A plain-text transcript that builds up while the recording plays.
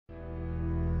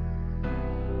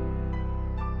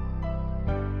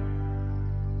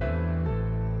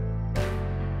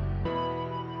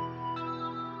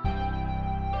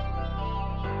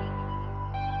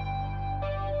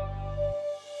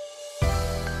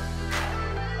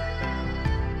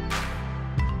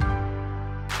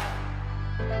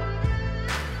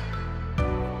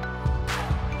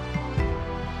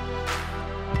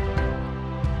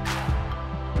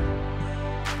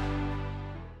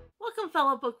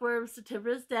fellow bookworms to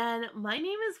TBR's Den. My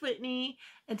name is Whitney,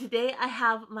 and today I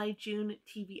have my June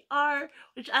TBR,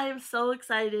 which I am so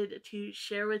excited to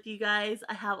share with you guys.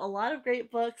 I have a lot of great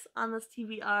books on this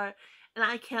TBR, and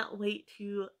I can't wait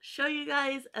to show you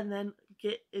guys and then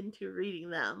get into reading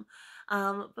them.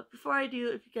 But before I do,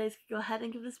 if you guys could go ahead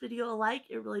and give this video a like,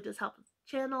 it really does help the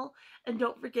channel, and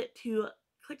don't forget to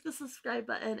click the subscribe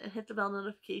button and hit the bell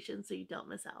notification so you don't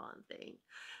miss out on things.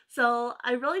 So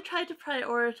I really tried to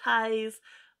prioritize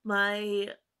my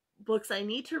books I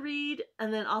need to read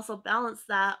and then also balance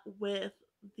that with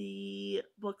the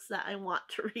books that I want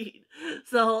to read.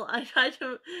 So I tried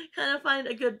to kind of find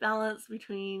a good balance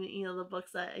between, the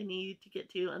books that I need to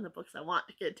get to and the books I want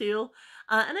to get to.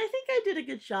 And I think I did a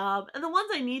good job. And the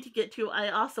ones I need to get to, I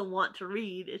also want to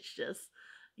read. It's just,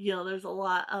 there's a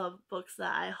lot of books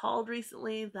that I hauled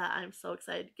recently that I'm so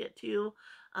excited to get to.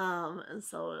 And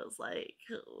so it was like,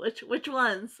 which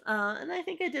ones? And I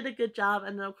think I did a good job.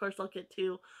 And then of course I'll get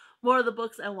to more of the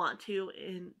books I want to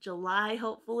in July,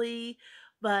 hopefully.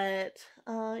 But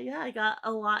yeah, I got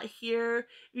a lot here.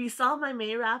 If you saw my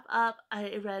May wrap up,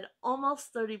 I read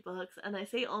almost 30 books, and I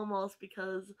say almost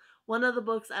because one of the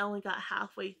books I only got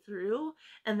halfway through,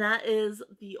 and that is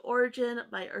The Origin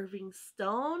by Irving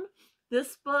Stone.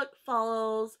 This book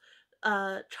follows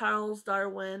Charles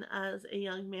Darwin as a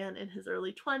young man in his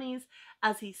early 20s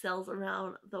as he sails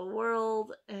around the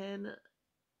world and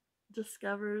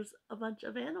discovers a bunch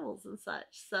of animals and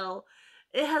such. So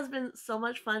it has been so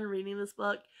much fun reading this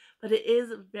book, but it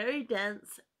is very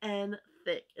dense and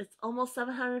thick. It's almost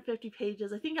 750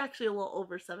 pages. I think actually a little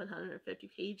over 750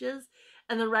 pages,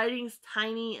 and the writing's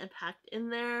tiny and packed in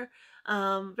there.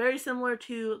 Very similar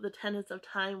to The Tenets of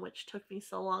Time, which took me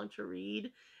so long to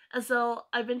read. And so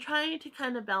I've been trying to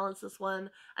kind of balance this one.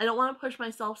 I don't want to push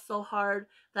myself so hard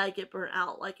that I get burnt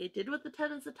out like I did with The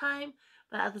Tenets of Time,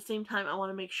 but at the same time I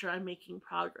want to make sure I'm making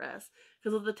progress.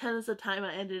 Because with The Tenets of Time,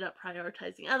 I ended up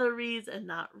prioritizing other reads and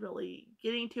not really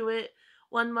getting to it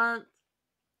one month.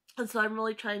 And so I'm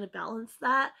really trying to balance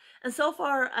that. And so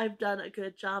far, I've done a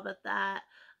good job at that.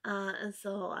 And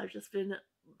so I've just been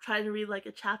trying to read like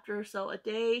a chapter or so a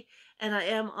day. And I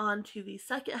am on to the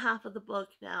second half of the book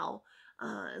now.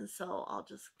 And so I'll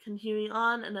just continue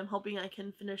on. And I'm hoping I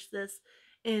can finish this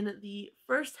in the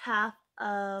first half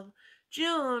of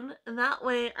June. And that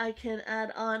way I can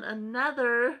add on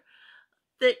another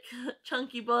thick,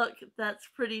 chunky book that's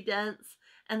pretty dense,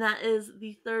 and that is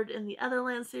the third in the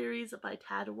Otherland series by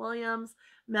Tad Williams,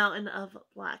 Mountain of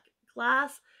Black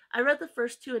Glass. I read the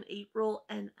first two in April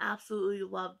and absolutely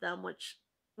loved them, which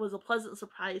was a pleasant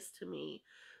surprise to me.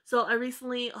 So I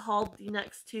recently hauled the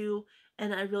next two,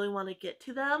 and I really want to get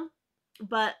to them,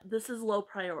 but this is low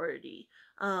priority.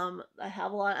 I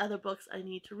have a lot of other books I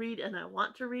need to read and I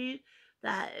want to read,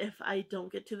 that if I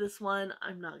don't get to this one,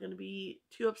 I'm not going to be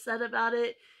too upset about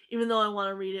it, even though I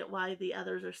want to read it while the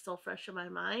others are still fresh in my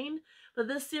mind. But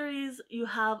this series, you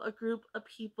have a group of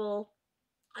people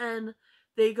and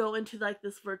they go into like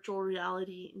this virtual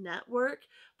reality network,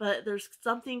 but there's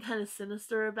something kind of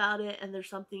sinister about it and there's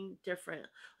something different.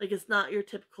 Like it's not your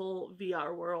typical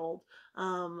VR world.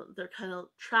 They're kind of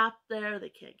trapped there, they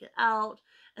can't get out,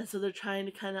 and so they're trying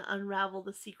to kind of unravel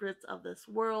the secrets of this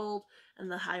world and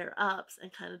the higher ups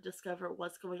and kind of discover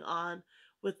what's going on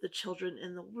with the children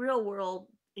in the real world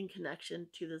in connection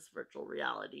to this virtual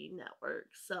reality network.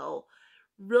 So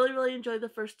really enjoyed the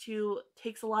first two.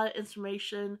 Takes a lot of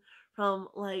information from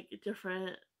like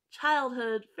different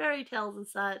childhood fairy tales and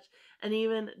such, and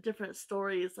even different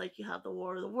stories. Like you have the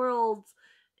War of the Worlds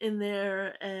in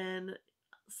there, and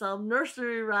some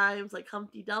nursery rhymes like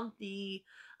Humpty Dumpty,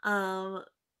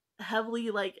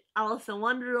 heavily like Alice in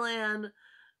Wonderland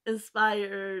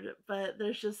inspired, but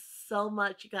there's just so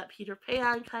much. You got Peter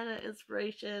Pan kind of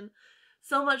inspiration.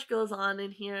 So much goes on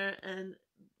in here, and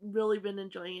really been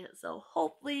enjoying it. So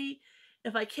hopefully,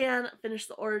 if I can finish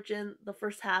the Origin, the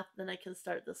first half, then I can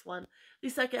start this one, the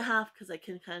second half, because I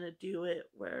can kind of do it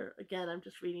where, again, I'm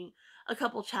just reading a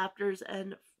couple chapters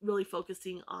and really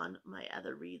focusing on my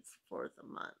other reads for the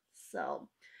month. So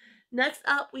next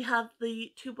up, we have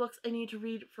the two books I need to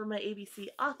read for my ABC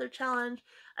Author Challenge.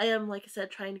 I am, like I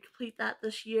said, trying to complete that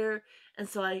this year, and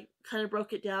so I kind of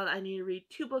broke it down. I need to read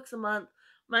 2 books a month,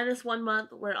 minus 1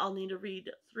 month where I'll need to read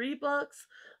 3 books,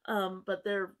 but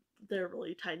they're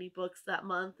really tiny books that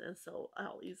month, and so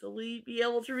I'll easily be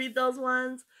able to read those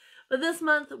ones. But this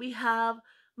month we have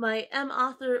my M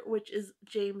author, which is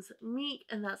James Meek,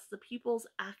 and that's The People's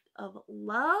Act of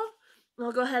Love.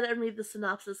 I'll go ahead and read the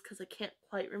synopsis because I can't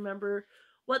quite remember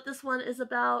what this one is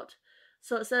about.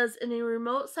 So it says, in a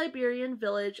remote Siberian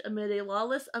village amid a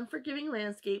lawless, unforgiving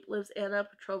landscape lives Anna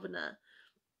Petrovna.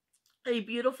 a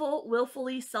beautiful,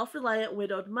 willfully self-reliant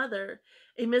widowed mother,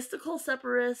 a mystical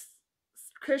separatist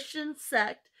Christian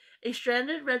sect, a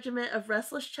stranded regiment of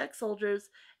restless Czech soldiers,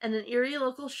 and an eerie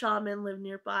local shaman live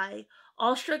nearby,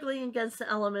 all struggling against the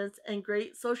elements and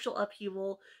great social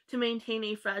upheaval to maintain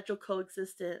a fragile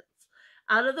coexistence.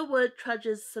 Out of the wood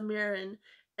trudges Samirin,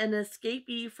 an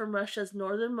escapee from Russia's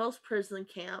northernmost prison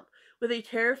camp, with a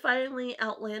terrifyingly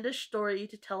outlandish story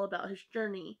to tell about his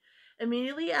journey.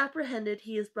 Immediately apprehended,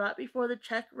 he is brought before the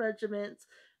Czech regiment's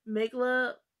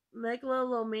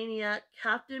megalomaniac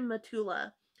Captain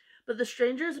Matula. But the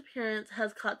stranger's appearance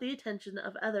has caught the attention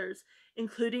of others,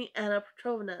 including Anna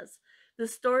Petrovna's. The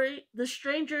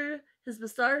stranger, his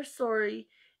bizarre story,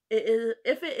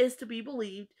 if it is to be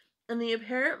believed, and the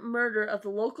apparent murder of the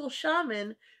local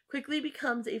shaman quickly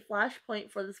becomes a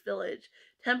flashpoint for this village.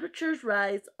 Temperatures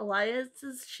rise,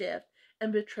 alliances shift,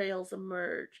 and betrayals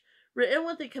emerge. Written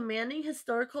with a commanding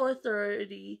historical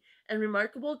authority and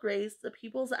remarkable grace, The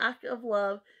People's Act of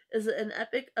Love is an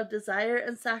epic of desire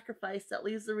and sacrifice that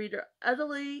leaves the reader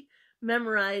utterly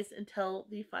memorized until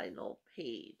the final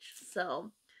page.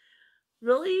 So,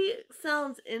 really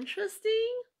sounds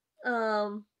interesting.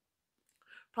 Um,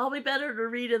 Probably better to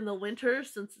read in the winter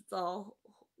since it's all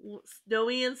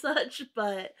snowy and such,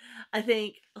 but I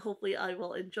think hopefully I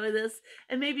will enjoy this,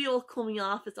 and maybe it'll cool me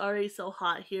off. It's already so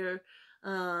hot here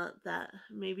that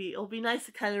maybe it'll be nice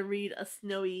to kind of read a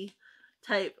snowy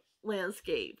type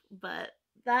landscape. But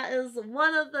that is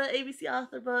one of the ABC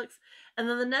author books, and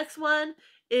then the next one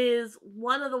is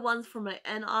one of the ones for my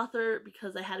N author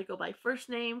because I had to go by first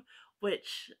name,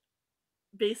 which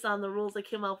based on the rules I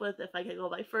came up with, if I could go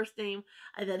by first name,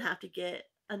 I then have to get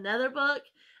another book.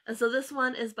 And so this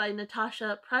one is by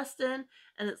Natasha Preston,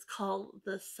 and it's called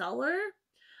The Cellar.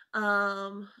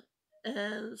 Um,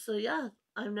 and so yeah,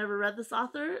 I've never read this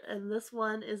author, and this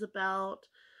one is about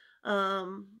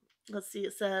let's see,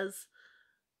 it says,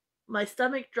 my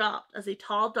stomach dropped as a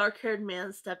tall, dark-haired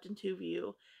man stepped into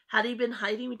view. Had he been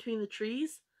hiding between the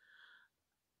trees?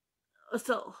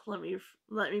 So let me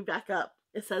back up.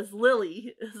 It says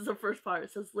Lily. This is the first part.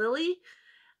 It says Lily.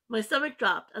 My stomach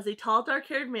dropped as a tall,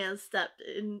 dark-haired man stepped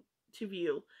into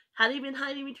view. Had he been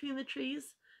hiding between the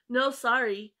trees? No,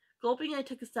 sorry. Gulping, I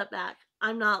took a step back.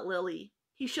 I'm not Lily.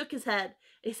 He shook his head,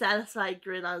 a satisfied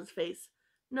grin on his face.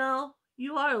 No,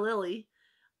 you are Lily.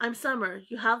 I'm Summer.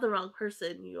 You have the wrong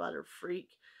person, you utter freak.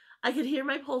 I could hear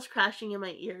my pulse crashing in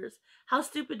my ears. How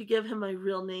stupid to give him my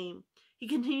real name. He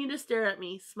continued to stare at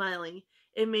me, smiling.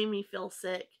 It made me feel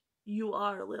sick. You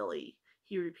are Lily,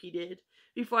 he repeated.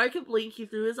 Before I could blink, he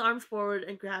threw his arms forward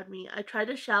and grabbed me. I tried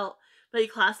to shout, but he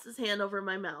clasped his hand over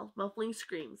my mouth, muffling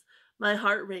screams. My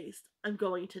heart raced. I'm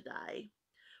going to die.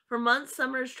 For months,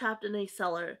 Summer is trapped in a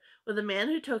cellar with a man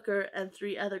who took her and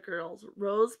three other girls,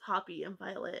 Rose, Poppy, and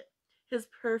Violet. His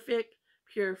perfect,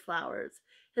 pure flowers.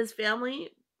 His family,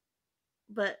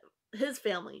 but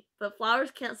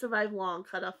flowers can't survive long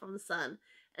cut off from the sun,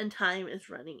 and time is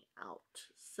running out.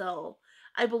 So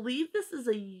I believe this is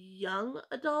a young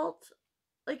adult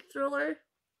like thriller,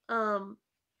 um,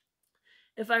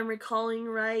 if I'm recalling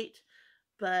right.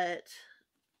 But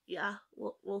yeah,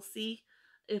 we'll see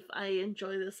if I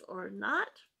enjoy this or not.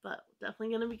 But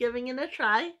definitely gonna be giving it a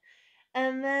try.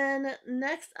 And then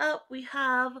next up, we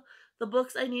have the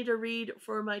books I need to read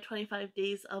for my 25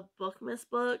 days of Bookmas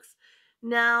books.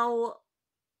 Now,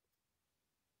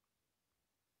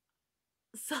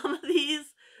 some of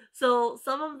these, so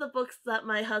some of the books that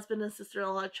my husband and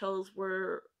sister-in-law chose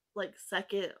were like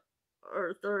second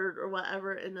or third or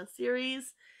whatever in a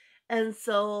series. And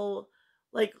so,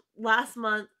 like last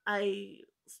month, I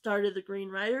started the Green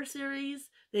Rider series.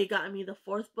 They got me the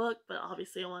fourth book, but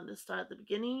obviously I wanted to start at the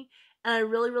beginning. And I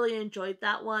really, really enjoyed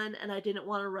that one, and I didn't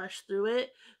want to rush through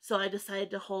it. So I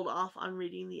decided to hold off on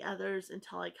reading the others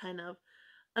until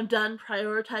I'm done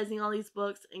prioritizing all these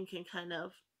books and can kind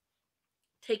of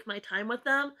take my time with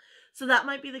them. So that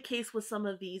might be the case with some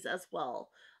of these as well.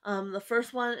 The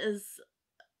first one is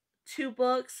two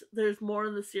books. There's more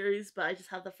in the series, but I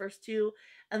just have the first two.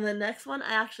 And the next one,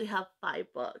 I actually have five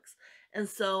books. And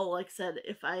so, like I said,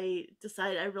 if I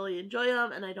decide I really enjoy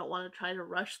them and I don't want to try to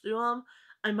rush through them,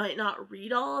 I might not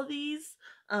read all of these.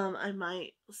 I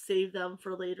might save them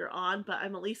for later on, but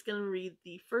I'm at least going to read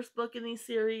the first book in these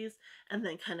series and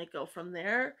then kind of go from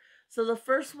there. So the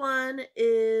first one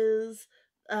is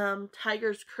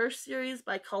Tiger's Curse series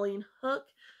by Colleen Houck.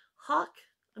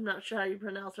 I'm not sure how you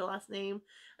pronounce her last name.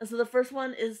 And so the first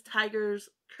one is Tiger's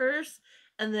Curse,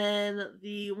 and then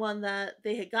the one that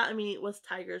they had gotten me was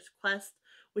Tiger's Quest,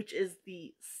 which is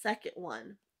the second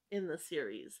one in the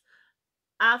series.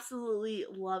 absolutely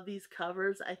love these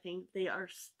covers. I think they are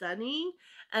stunning,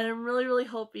 and I'm really, really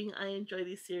hoping I enjoy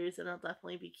these series, and I'll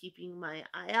definitely be keeping my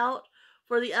eye out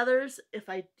for the others if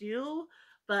I do.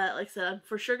 But like I said, I'm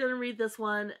for sure going to read this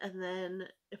one, and then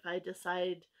if I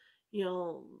decide, you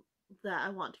know, that I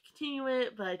want to continue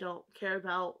it, but I don't care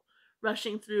about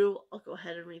rushing through, I'll go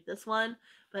ahead and read this one.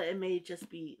 But it may just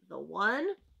be the one.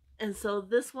 And so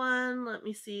this one, let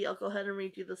me see, I'll go ahead and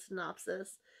read you the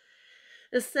synopsis.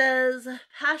 It says,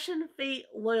 passion, fate,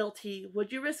 loyalty.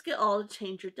 Would you risk it all to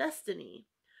change your destiny?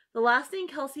 The last thing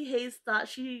Kelsey Hayes thought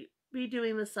she'd be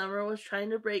doing this summer was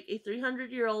trying to break a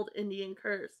 300-year-old Indian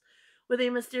curse with a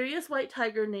mysterious white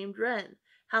tiger named Wren,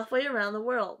 halfway around the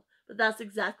world. But that's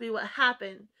exactly what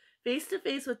happened. Face to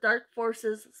face with dark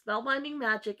forces, spellbinding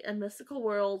magic, and mystical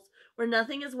worlds where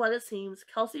nothing is what it seems,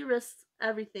 Kelsey risks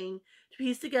everything to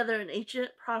piece together an ancient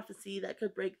prophecy that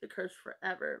could break the curse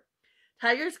forever.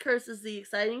 Tiger's Curse is the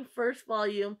exciting first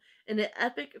volume in an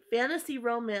epic fantasy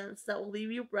romance that will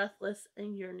leave you breathless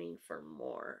and yearning for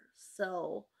more.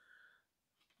 So,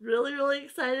 really, really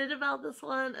excited about this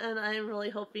one, and I'm really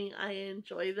hoping I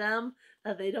enjoy them,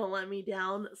 that they don't let me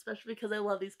down, especially because I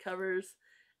love these covers,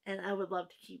 and I would love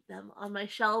to keep them on my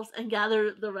shelves and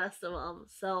gather the rest of them.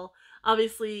 So,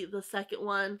 obviously, the second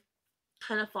one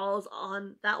kind of follows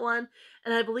on that one,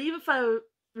 and I believe if I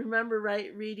remember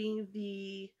right, reading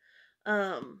the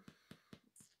um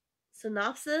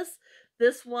synopsis,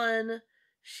 this one,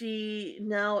 she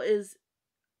now is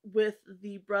with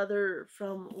the brother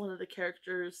from one of the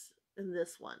characters in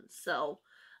this one. So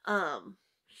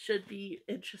should be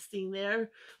interesting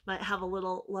there. Might have a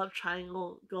little love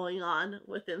triangle going on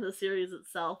within the series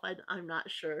itself. I'm not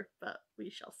sure, but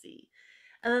we shall see.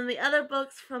 And then the other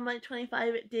books from my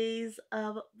 25 days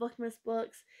of Bookmas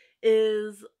books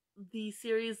is the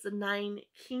series The Nine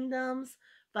Kingdoms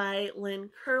by Lynn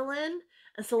Kurland.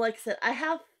 And so, like I said, I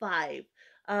have 5.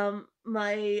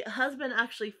 My husband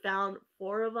actually found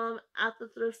 4 of them at the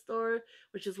thrift store,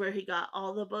 which is where he got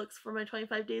all the books for my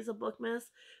 25 days of Bookmas.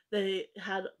 They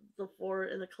had the 4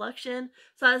 in the collection.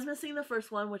 So I was missing the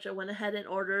first one, which I went ahead and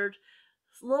ordered.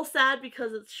 It's a little sad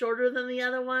because it's shorter than the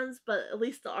other ones, but at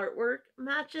least the artwork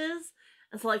matches.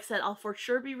 And so, like I said, I'll for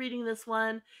sure be reading this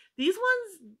one. These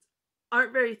ones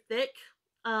aren't very thick,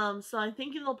 so I'm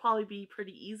thinking they'll probably be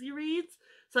pretty easy reads.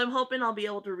 So I'm hoping I'll be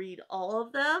able to read all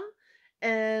of them.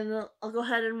 And I'll go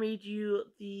ahead and read you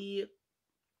the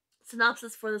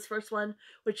synopsis for this first one,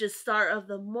 which is Star of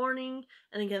the Morning.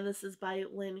 And again, this is by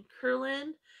Lynn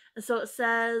Kurland. And so it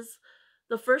says,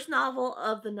 the first novel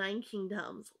of the Nine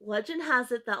Kingdoms. Legend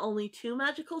has it that only 2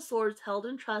 magical swords held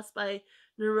in trust by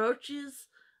Nerochi's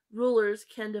rulers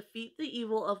can defeat the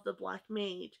evil of the Black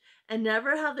Mage, and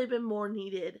never have they been more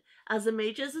needed, as the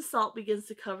mage's assault begins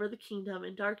to cover the kingdom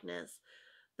in darkness.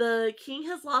 The king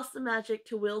has lost the magic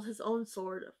to wield his own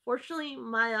sword. Fortunately,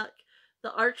 Houck,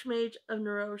 the archmage of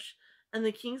Nerosh, and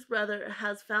the king's brother,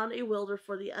 has found a wielder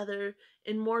for the other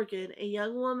in Morgan, a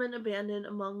young woman abandoned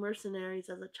among mercenaries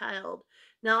as a child,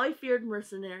 now a feared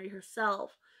mercenary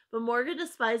herself. But Morgan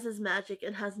despises magic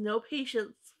and has no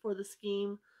patience for the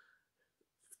schemes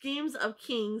of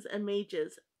kings and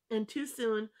mages, and too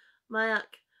soon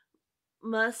Houck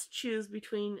must choose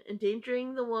between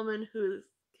endangering the woman who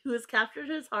has captured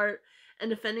his heart and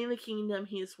defending the kingdom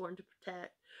he is sworn to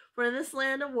protect. For in this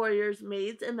land of warriors,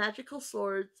 maids, and magical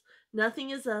swords, nothing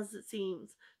is as it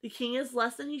seems. The king is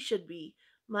less than he should be.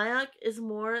 Houck is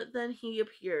more than he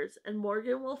appears, and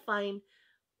Morgan will find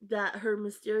that her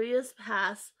mysterious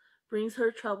past brings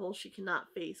her trouble she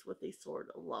cannot face with a sword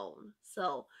alone.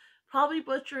 So, probably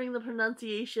butchering the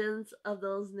pronunciations of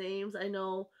those names. I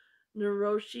know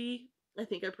Neroshi, I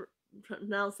think I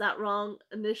pronounced that wrong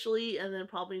initially, and then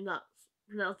probably not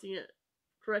pronouncing it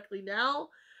correctly now.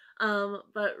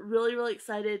 But really, really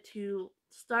excited to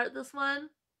start this one.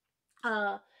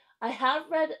 I have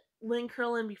read Lynn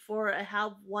Kurland before. I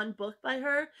have one book by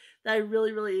her that I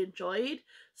really, really enjoyed.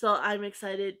 So I'm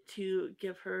excited to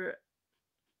give her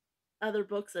other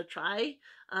books a try.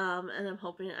 And I'm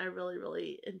hoping I really,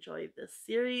 really enjoyed this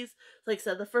series. Like I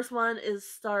said, the first one is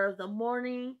Star of the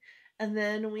Morning. And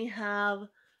then we have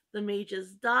The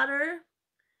Mage's Daughter.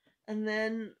 And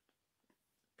then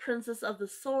Princess of the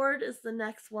Sword is the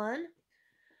next one.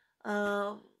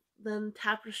 Then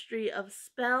Tapestry of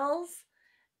Spells.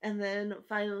 And then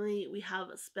finally we have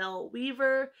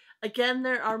Spellweaver. Again,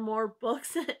 there are more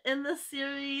books in this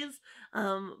series,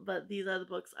 but these are the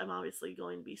books I'm obviously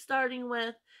going to be starting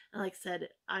with. And like I said,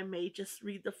 I may just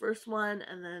read the first one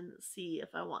and then see if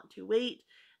I want to wait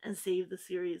and save the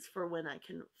series for when I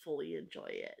can fully enjoy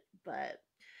it. But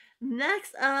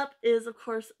Next up is, of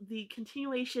course, the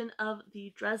continuation of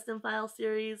the Dresden Files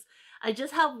series. I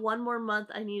just have one more month.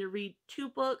 I need to read 2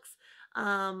 books.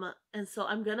 And so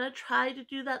I'm gonna try to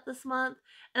do that this month.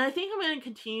 And I think I'm gonna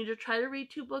continue to try to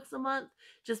read 2 books a month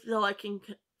just so I can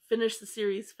finish the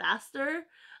series faster.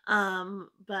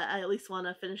 But I at least want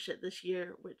to finish it this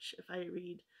year, which if I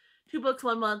read 2 books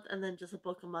one month and then just a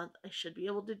book a month, I should be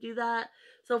able to do that.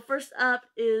 So first up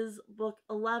is book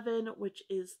 11, which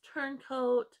is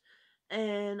Turncoat,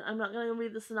 and I'm not going to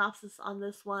read the synopsis on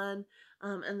this one.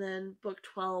 And then book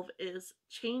 12 is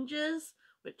Changes,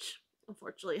 which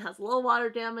unfortunately has a little water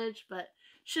damage, but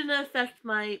shouldn't affect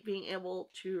my being able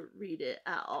to read it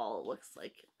at all. It looks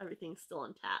like everything's still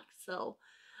intact. So,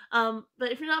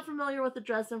 but if you're not familiar with the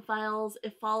Dresden Files,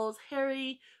 it follows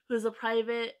Harry, who is a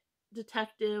private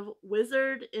detective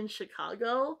wizard in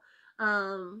Chicago.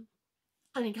 And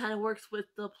he kind of works with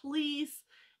the police,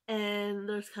 and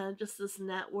there's kind of just this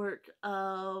network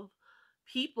of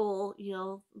people, you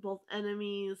know, both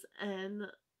enemies and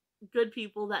good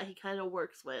people that he kind of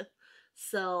works with.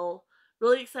 So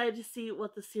really excited to see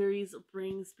what the series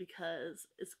brings, because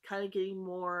it's kind of getting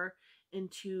more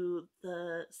into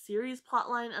the series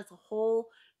plotline as a whole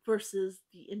versus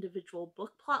the individual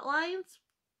book plot lines.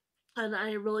 And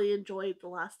I really enjoyed the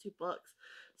last 2 books.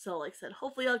 So like I said,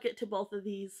 hopefully I'll get to both of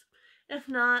these. If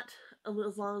not,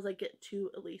 as long as I get to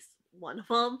at least one of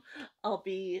them, I'll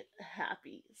be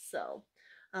happy. So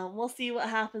we'll see what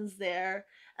happens there.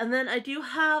 And then I do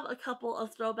have a couple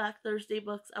of Throwback Thursday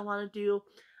books I want to do.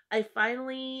 I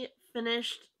finally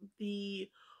finished the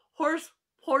horse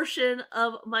portion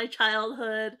of my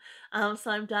childhood, so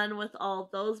I'm done with all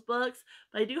of those books.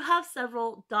 But I do have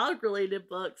several dog related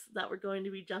books that we're going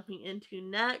to be jumping into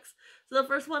next. So the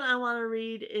first one I want to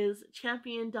read is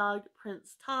Champion Dog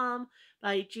Prince Tom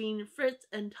by Jean Fritz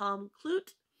and Tom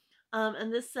Clute.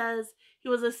 And this says, he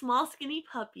was a small skinny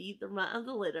puppy, the runt of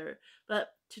the litter,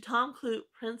 but to Tom Clute,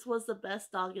 Prince was the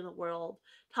best dog in the world.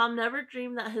 Tom never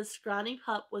dreamed that his scrawny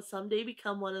pup would someday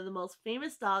become one of the most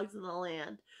famous dogs in the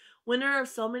land. Winner of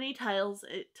so many titles,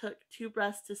 it took 2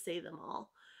 breaths to say them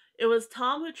all. It was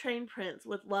Tom who trained Prince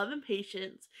with love and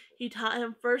patience. He taught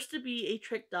him first to be a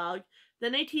trick dog,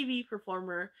 then a TV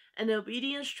performer, an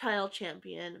obedience trial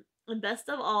champion, and best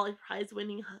of all, a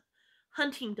prize-winning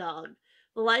hunting dog.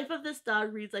 The life of this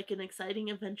dog reads like an exciting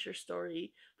adventure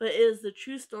story, but it is the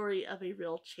true story of a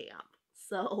real champ.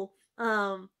 So,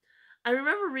 I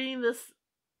remember reading this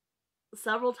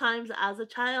several times as a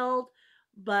child,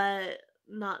 but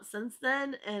not since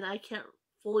then, and I can't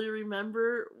fully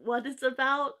remember what it's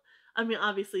about. I mean,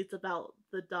 obviously it's about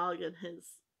the dog and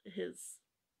his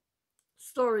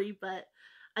story, but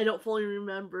I don't fully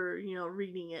remember, you know,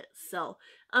 reading it. So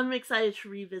I'm excited to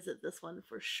revisit this one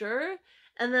for sure.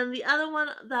 And then the other one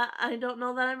that I don't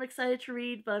know that I'm excited to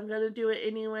read, but I'm going to do it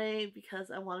anyway because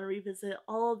I want to revisit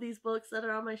all of these books that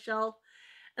are on my shelf.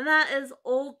 And that is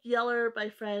Old Yeller by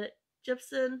Fred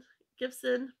Gipson.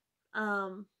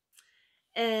 Um,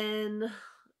 and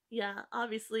yeah,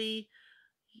 obviously,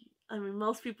 I mean,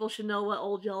 most people should know what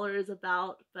Old Yeller is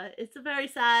about, but it's a very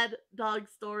sad dog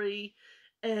story.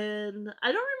 And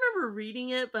I don't remember reading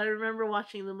it, but I remember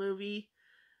watching the movie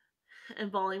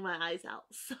and bawling my eyes out.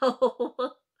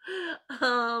 So,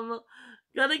 um,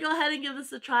 gonna go ahead and give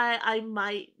this a try. I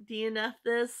might DNF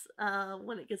this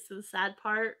when it gets to the sad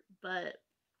part, but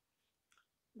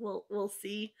we'll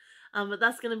see. But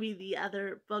that's gonna be the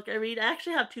other book I read. I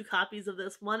actually have 2 copies of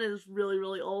this. One is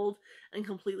really old and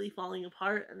completely falling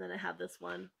apart, and then I have this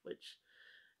one, which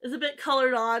is a bit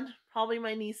colored on. Probably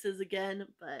my niece's again,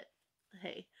 but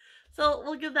hey. So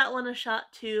we'll give that one a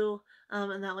shot too,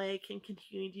 and that way I can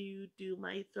continue to do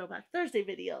my Throwback Thursday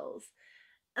videos.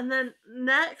 And then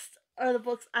next are the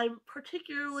books I'm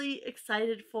particularly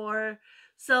excited for.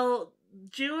 So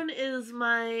June is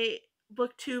my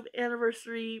booktube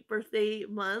anniversary birthday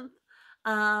month.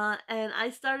 And I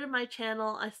started my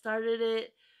channel.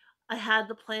 I had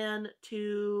the plan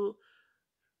to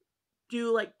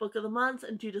do like book of the months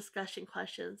and do discussion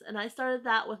questions. And I started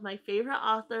that with my favorite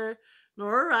author,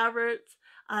 Nora Roberts,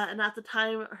 and at the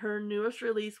time her newest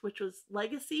release, which was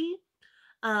Legacy.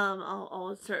 I'll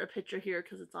insert a picture here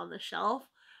because it's on the shelf.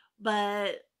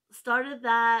 But started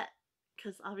that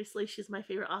because obviously she's my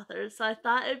favorite author. So I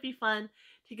thought it'd be fun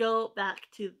to go back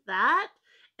to that.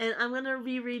 And I'm going to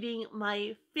be reading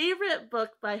my favorite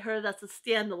book by her that's a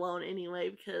standalone anyway,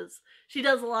 because she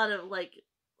does a lot of like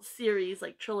series,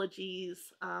 like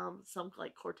trilogies, some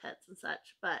like quartets and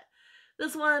such. But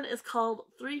this one is called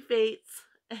Three Fates,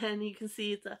 and you can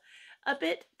see it's a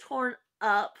bit torn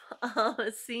up.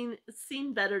 It's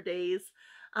seen better days.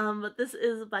 But this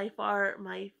is by far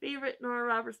my favorite Nora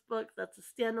Roberts book. That's a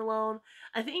standalone.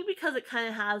 I think because it kind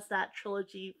of has that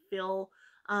trilogy feel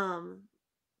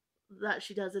that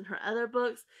she does in her other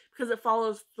books, because it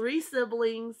follows three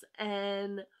siblings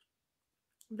and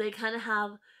they kind of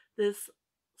have this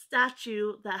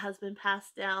statue that has been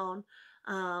passed down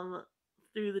um,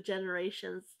 through the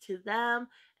generations to them,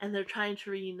 and they're trying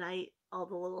to reunite all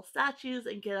the little statues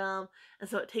and get them, and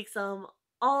so it takes them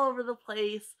all over the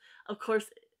place. Of course,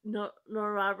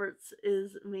 Nora Roberts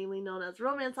is mainly known as a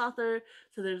romance author,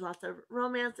 so there's lots of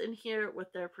romance in here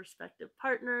with their prospective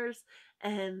partners,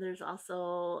 and there's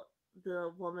also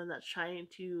the woman that's trying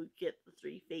to get the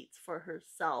three fates for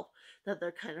herself that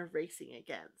they're kind of racing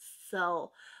against.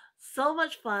 So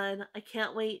much fun. I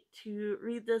can't wait to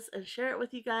read this and share it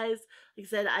with you guys. Like I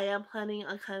said, I am planning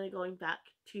on kind of going back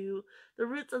to the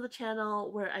roots of the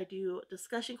channel where I do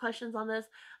discussion questions on this.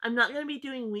 I'm not going to be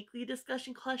doing weekly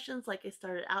discussion questions like I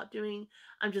started out doing.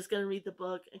 I'm just going to read the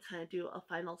book and kind of do a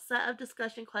final set of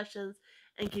discussion questions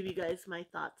and give you guys my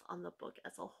thoughts on the book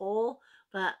as a whole.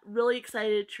 But really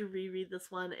excited to reread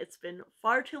this one. It's been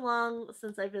far too long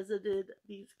since I visited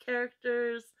these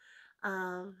characters.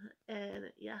 And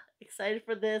yeah, excited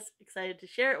for this, excited to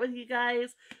share it with you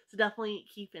guys. So definitely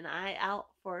keep an eye out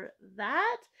for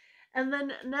that. And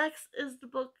then next is the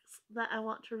books that I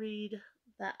want to read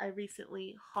that I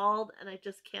recently hauled and I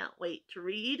just can't wait to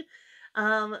read.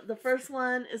 The first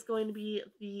one is going to be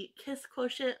The Kiss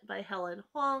Quotient by Helen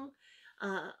Hoang.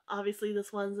 Obviously,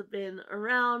 this one's been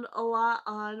around a lot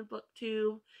on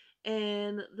BookTube,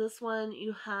 and this one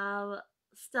you have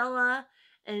Stella,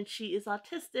 and she is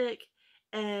autistic,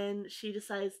 and she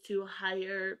decides to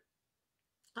hire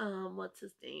what's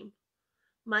his name,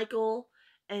 Michael,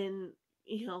 and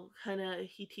kind of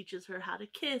he teaches her how to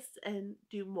kiss and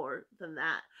do more than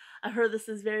that. I heard this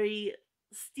is very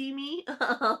steamy,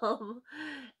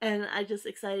 and I just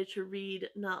excited to read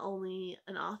not only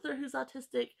an author who's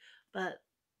autistic, but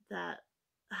that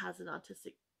has an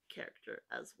autistic character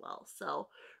as well. So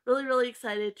really, really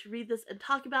excited to read this and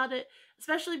talk about it,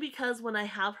 especially because when I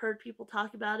have heard people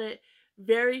talk about it,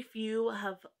 very few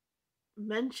have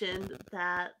mentioned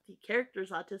that the character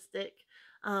is autistic,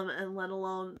 and let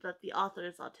alone that the author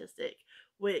is autistic,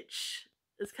 which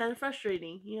is kind of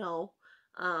frustrating.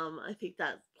 I think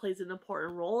that plays an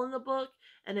important role in the book,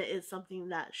 and it is something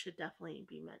that should definitely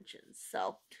be mentioned.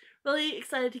 So, really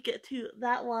excited to get to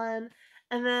that one.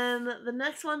 And then the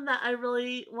next one that I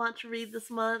really want to read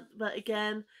this month, but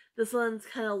again, this one's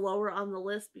kind of lower on the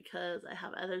list because I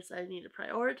have others that I need to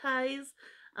prioritize,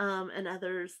 and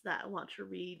others that I want to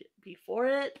read before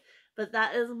it. But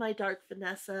that is My Dark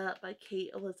Vanessa by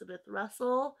Kate Elizabeth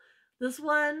Russell. This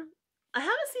one, I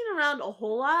haven't seen around a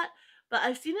whole lot, but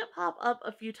I've seen it pop up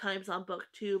a few times on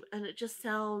BookTube, and it just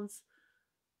sounds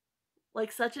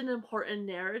like such an important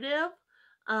narrative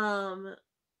um,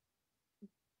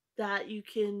 that you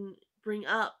can bring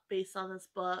up based on this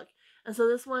book. And so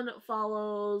this one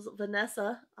follows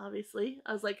Vanessa, obviously.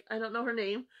 I was like, I don't know her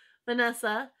name.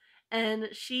 Vanessa. And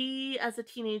she, as a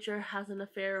teenager, has an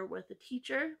affair with a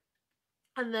teacher.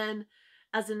 And then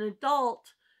as an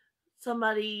adult,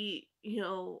 somebody,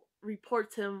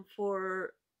 reports him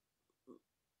for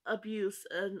abuse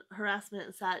and harassment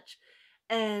and such.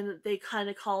 And they kind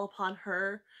of call upon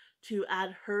her to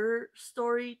add her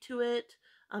story to it,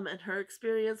 and her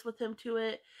experience with him to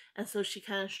it. And so she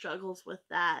kind of struggles with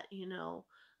that.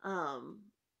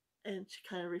 And she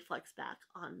kind of reflects back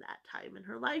on that time in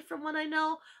her life from what I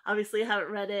know. Obviously, I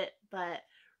haven't read it, but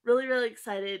really, really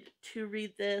excited to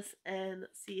read this and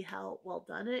see how well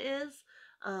done it is.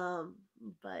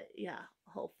 But yeah,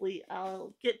 hopefully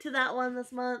I'll get to that one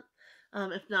this month.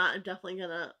 If not, I'm definitely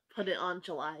gonna put it on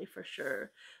July for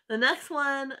sure. The next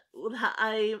one that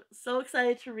I'm so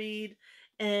excited to read,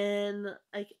 and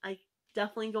I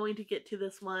definitely going to get to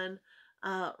this one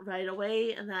right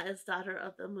away, and that is Daughter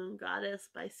of the Moon Goddess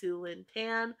by Sue Lynn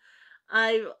Tan.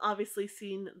 I've obviously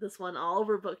seen this one all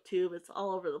over BookTube. It's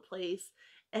all over the place,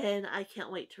 and I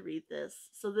can't wait to read this.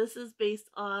 So this is based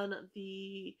on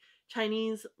the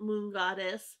Chinese moon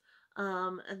goddess,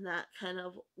 and that kind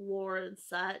of lore and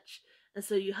such. And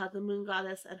so you have the moon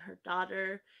goddess and her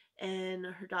daughter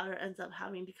ends up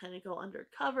having to kind of go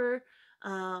undercover,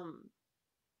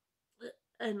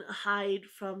 and hide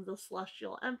from the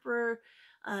celestial emperor.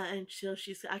 And so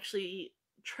she's actually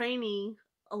training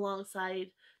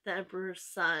alongside the emperor's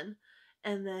son.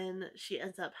 And then she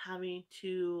ends up having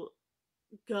to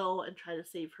go and try to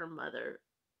save her mother,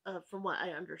 from what I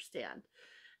understand.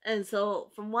 And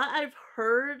so, from what I've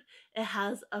heard, it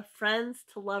has a friends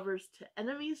to lovers to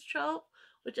enemies trope,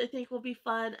 which I think will be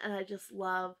fun. And I just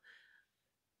love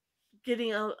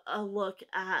getting a look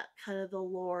at kind of the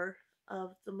lore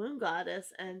of the moon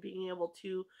goddess and being able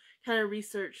to kind of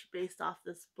research based off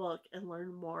this book and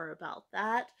learn more about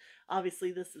that.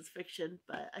 Obviously, this is fiction,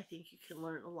 but I think you can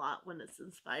learn a lot when it's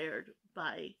inspired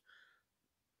by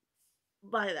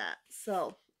that.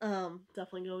 So,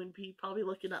 definitely going to be probably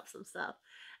looking up some stuff.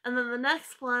 And then the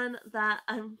next one that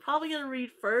I'm probably going to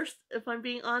read first, if I'm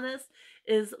being honest,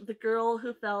 is The Girl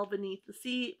Who Fell Beneath the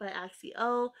Sea by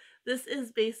Axio. This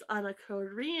is based on a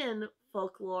Korean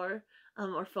folklore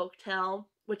or folk tale,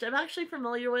 which I'm actually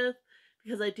familiar with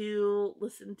because I do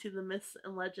listen to the Myths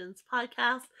and Legends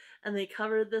podcast, and they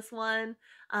covered this one.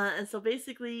 And so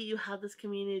basically, you have this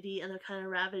community, and they're kind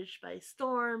of ravaged by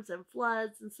storms and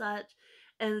floods and such.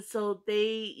 And so they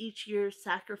each year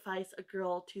sacrifice a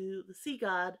girl to the sea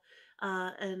god,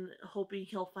 and hoping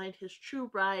he'll find his true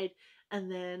bride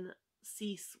and then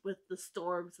cease with the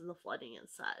storms and the flooding and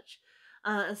such.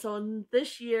 And so in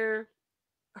this year,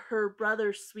 her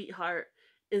brother's sweetheart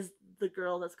is the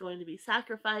girl that's going to be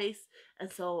sacrificed,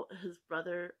 and so his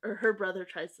brother or her brother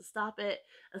tries to stop it,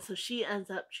 and so she ends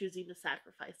up choosing to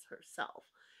sacrifice herself.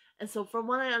 And so from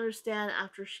what I understand,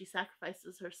 after she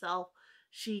sacrifices herself,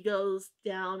 she goes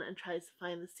down and tries to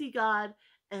find the sea god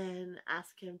and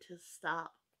ask him to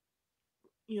stop,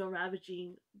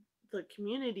 ravaging the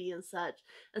community and such.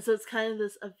 And so it's kind of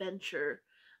this adventure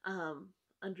um,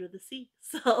 under the sea.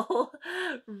 So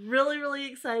really, really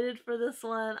excited for this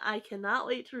one. I cannot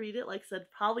wait to read it. Like I said,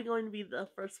 probably going to be the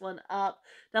first one up.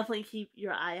 Definitely keep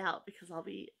your eye out because I'll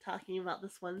be talking about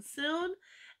this one soon.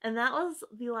 And that was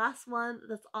the last one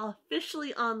that's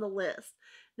officially on the list.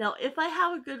 Now, if I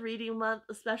have a good reading month,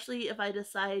 especially if I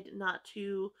decide not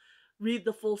to read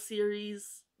the full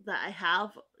series that I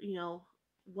have,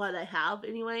 what I have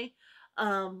anyway,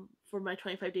 for my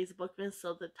 25 Days of Bookmas.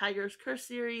 So the Tiger's Curse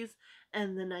series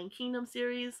and the Nine Kingdoms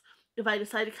series. If I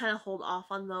decide to kind of hold off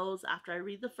on those after I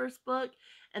read the first book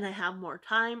and I have more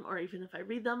time, or even if I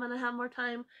read them and I have more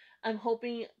time, I'm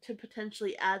hoping to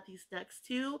potentially add these next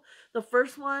two. The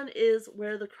first one is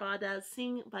Where the Crawdads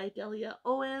Sing by Delia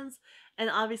Owens,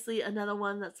 and obviously another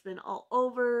one that's been all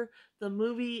over. The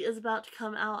movie is about to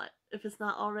come out, if it's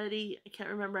not already. I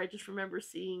can't remember. I just remember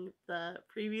seeing the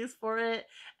previews for it,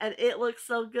 and it looks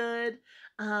so good.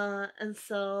 And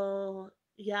so,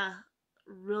 yeah,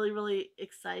 really, really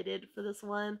excited for this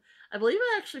one. I believe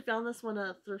I actually found this one at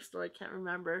a thrift store. I can't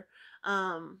remember.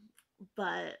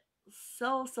 But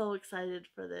so excited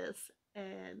for this.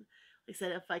 And like I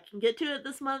said, if I can get to it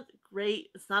this month, great.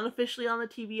 It's not officially on the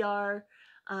TBR.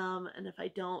 And if I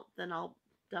don't, then I'll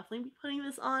definitely be putting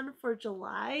this on for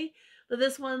July. But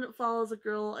this one follows a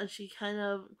girl and she kind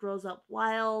of grows up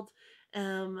wild.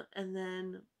 And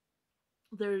then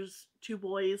there's two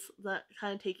boys that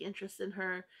kind of take interest in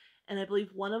her. And I believe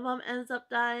one of them ends up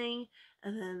dying.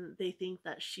 And then they think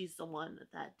that she's the one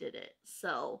that did it.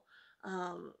 So,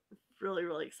 really,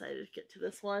 really excited to get to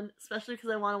this one, especially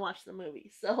because I want to watch the movie.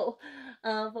 So,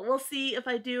 but we'll see if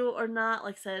I do or not.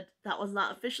 Like I said, that was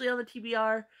not officially on the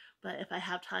TBR, but if I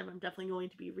have time, I'm definitely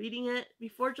going to be reading it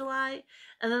before July.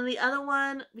 And then the other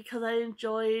one, because I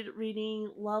enjoyed reading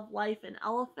Love, Life, and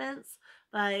Elephants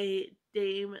by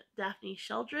Dame Daphne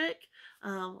Sheldrick.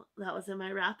 That was in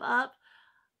my wrap up.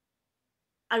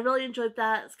 I really enjoyed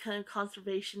that. It's kind of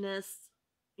conservationist,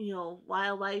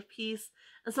 wildlife piece.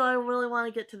 And so I really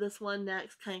want to get to this one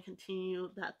next, kind of continue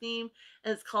that theme.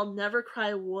 And it's called Never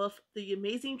Cry Wolf, The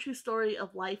Amazing True Story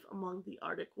of Life Among the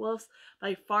Arctic Wolves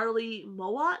by Farley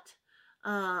Mowat.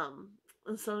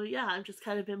 And so, yeah, I've just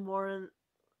kind of been more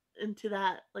into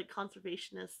that, like,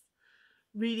 conservationist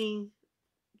reading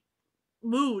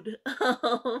mood.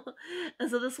 And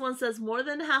so this one says, more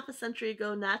than half a century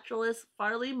ago, naturalist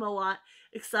Farley Mowat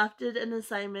accepted an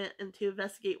assignment and to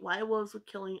investigate why wolves were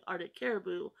killing Arctic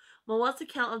caribou. Mowat's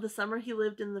account of the summer he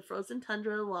lived in the frozen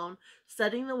tundra alone,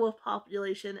 studying the wolf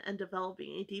population and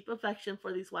developing a deep affection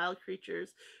for these wild creatures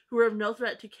who were of no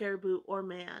threat to caribou or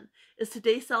man, is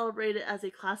today celebrated as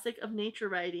a classic of nature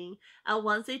writing, at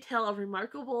once a tale of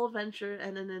remarkable adventure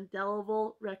and an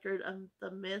indelible record of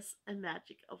the myths and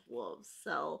magic of wolves.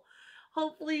 So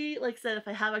hopefully, like I said, if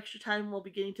I have extra time, we'll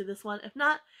be getting to this one. If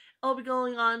not, I'll be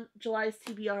going on July's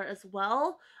TBR as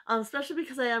well, especially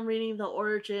because I am reading The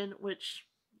Origin, which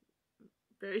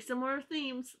very similar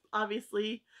themes,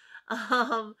 obviously.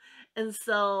 And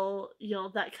so,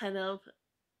 that kind of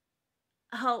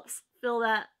helps fill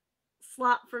that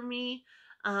slot for me.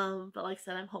 But like I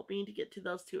said, I'm hoping to get to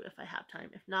those two if I have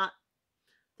time. If not,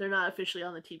 they're not officially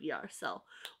on the TBR. So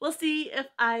we'll see if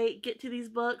I get to these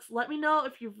books. Let me know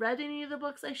if you've read any of the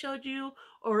books I showed you,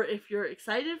 or if you're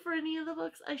excited for any of the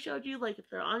books I showed you, like if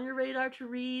they're on your radar to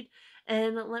read.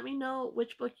 And let me know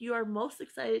which book you are most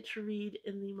excited to read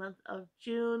in the month of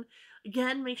June.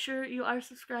 Again, make sure you are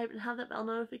subscribed and have that bell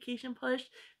notification pushed,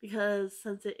 because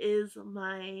since it is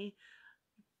my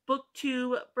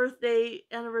BookTube birthday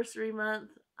anniversary month,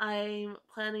 I'm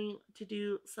planning to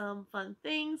do some fun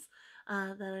things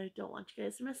that I don't want you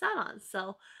guys to miss out on.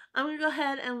 So I'm going to go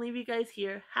ahead and leave you guys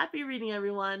here. Happy reading,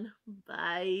 everyone.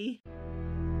 Bye.